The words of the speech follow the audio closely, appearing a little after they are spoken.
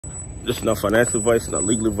This is not financial advice, not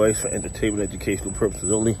legal advice, for entertainment, educational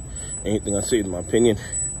purposes only. Anything I say is my opinion.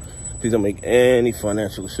 Please don't make any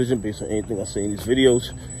financial decision based on anything I say in these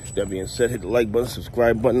videos. That being said, hit the like button,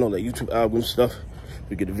 subscribe button, all that YouTube algorithm stuff.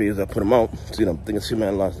 We get the videos, I put them out. See, I'm thinking, see,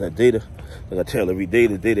 man, analyzing that data. Like I tell every day,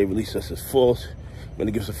 the day they release us is false. When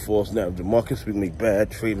it gives a false narrative to markets, we can make bad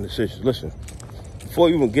trading decisions. Listen, before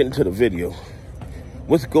you even get into the video,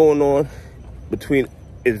 what's going on between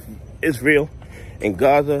Israel and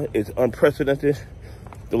Gaza is unprecedented.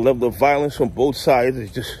 The level of violence on both sides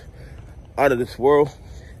is just out of this world.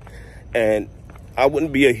 And I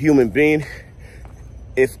wouldn't be a human being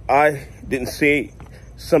if I didn't say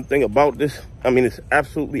something about this. I mean, it's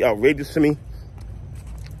absolutely outrageous to me.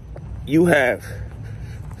 You have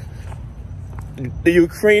the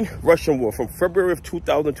Ukraine-Russian war from February of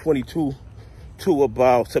 2022 to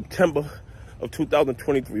about September of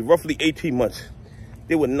 2023, roughly 18 months.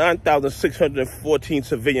 There were 9,614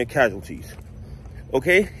 civilian casualties.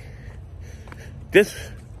 Okay? This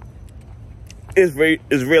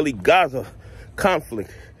Israeli-Gaza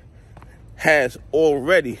conflict has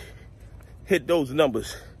already hit those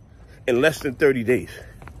numbers in less than 30 days.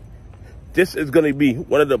 This is going to be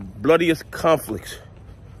one of the bloodiest conflicts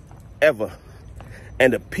ever.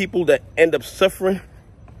 And the people that end up suffering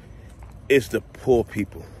is the poor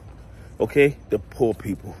people. Okay? The poor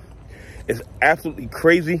people. It's absolutely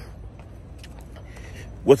crazy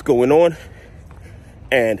what's going on.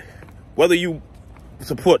 And whether you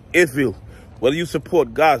support Israel, whether you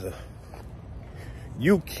support Gaza,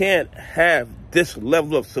 you can't have this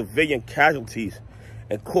level of civilian casualties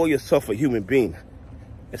and call yourself a human being,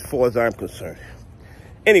 as far as I'm concerned.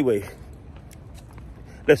 Anyway,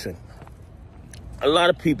 listen, a lot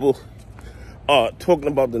of people are talking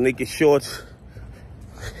about the naked shorts,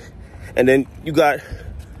 and then you got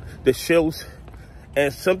the shills,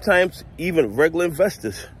 and sometimes even regular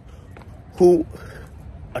investors who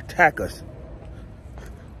attack us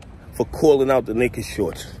for calling out the naked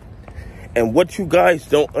shorts. And what you guys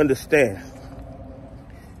don't understand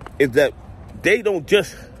is that they don't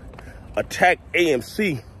just attack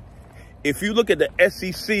AMC. If you look at the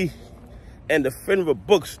SEC and the federal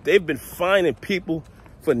books, they've been fining people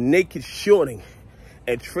for naked shorting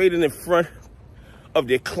and trading in front of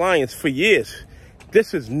their clients for years.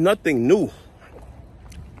 This is nothing new.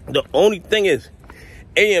 The only thing is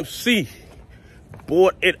AMC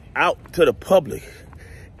brought it out to the public.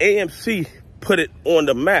 AMC put it on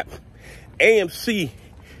the map. AMC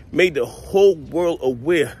made the whole world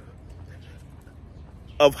aware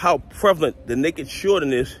of how prevalent the naked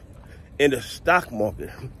shorting is in the stock market.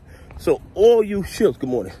 So all you shills, good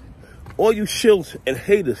morning, all you shills and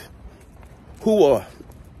haters who are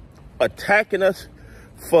attacking us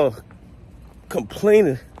for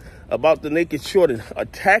complaining about the naked shorting,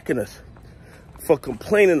 attacking us for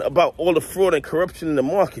complaining about all the fraud and corruption in the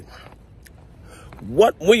market.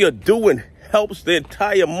 What we are doing helps the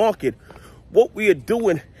entire market. What we are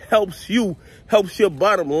doing helps you, helps your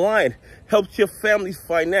bottom line, helps your family's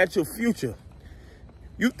financial future.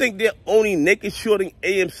 You think they're only naked shorting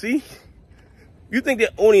AMC? You think they're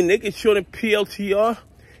only naked shorting PLTR?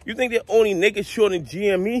 You think they're only naked shorting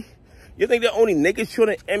GME? You think they're only naked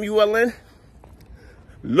shorting MULN?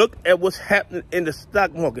 Look at what's happening in the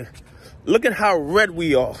stock market. Look at how red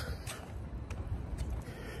we are.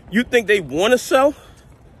 You think they want to sell?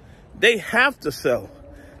 They have to sell.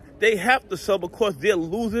 They have to sell because they're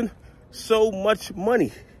losing so much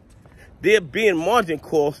money. They're being margin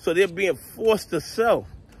called, so they're being forced to sell.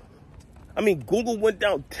 I mean, Google went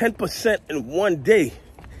down 10% in one day.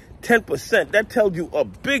 10%. That tells you a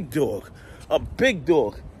big dog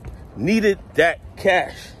needed that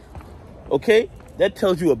cash. Okay? That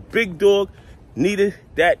tells you a big dog needed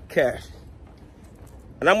that cash.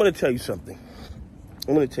 And I'm going to tell you something.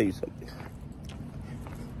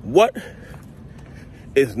 What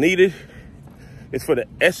is needed is for the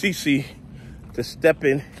SEC to step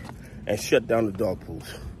in and shut down the dog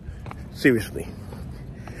pools. Seriously.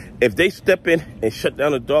 If they step in and shut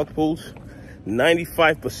down the dog pools,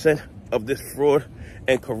 95% of this fraud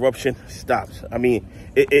and corruption stops. I mean,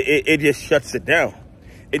 it just shuts it down.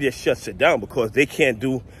 It just shuts it down because they can't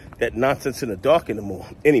do that nonsense in the dark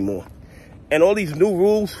anymore. And all these new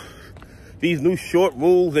rules, these new short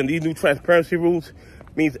rules and these new transparency rules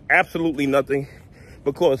means absolutely nothing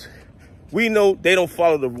because we know they don't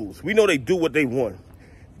follow the rules. We know they do what they want.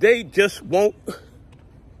 They just won't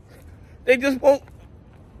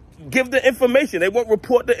give the information. They won't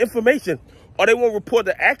report the information, or they won't report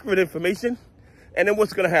the accurate information. And then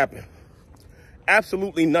what's going to happen?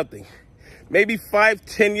 Absolutely nothing. Maybe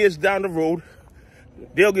 5-10 years down the road,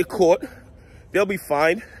 they'll get caught. They'll be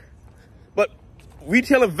fined. But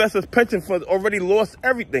retail investors, pension funds already lost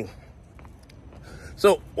everything.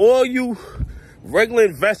 So all you regular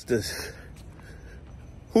investors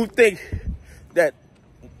who think that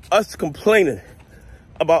us complaining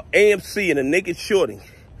about AMC and the naked shorting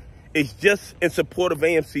is just in support of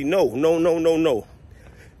AMC, no.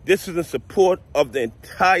 This is in support of the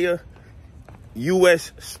entire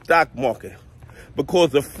U.S. stock market,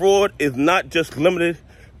 because the fraud is not just limited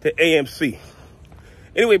to AMC.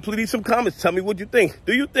 Anyway, please leave some comments. Tell me what you think.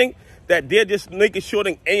 Do you think that they're just naked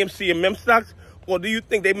shorting AMC and MEM stocks, or do you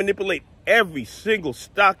think they manipulate every single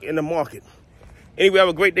stock in the market? Anyway, have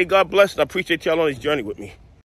a great day. God bless, and I appreciate y'all on this journey with me.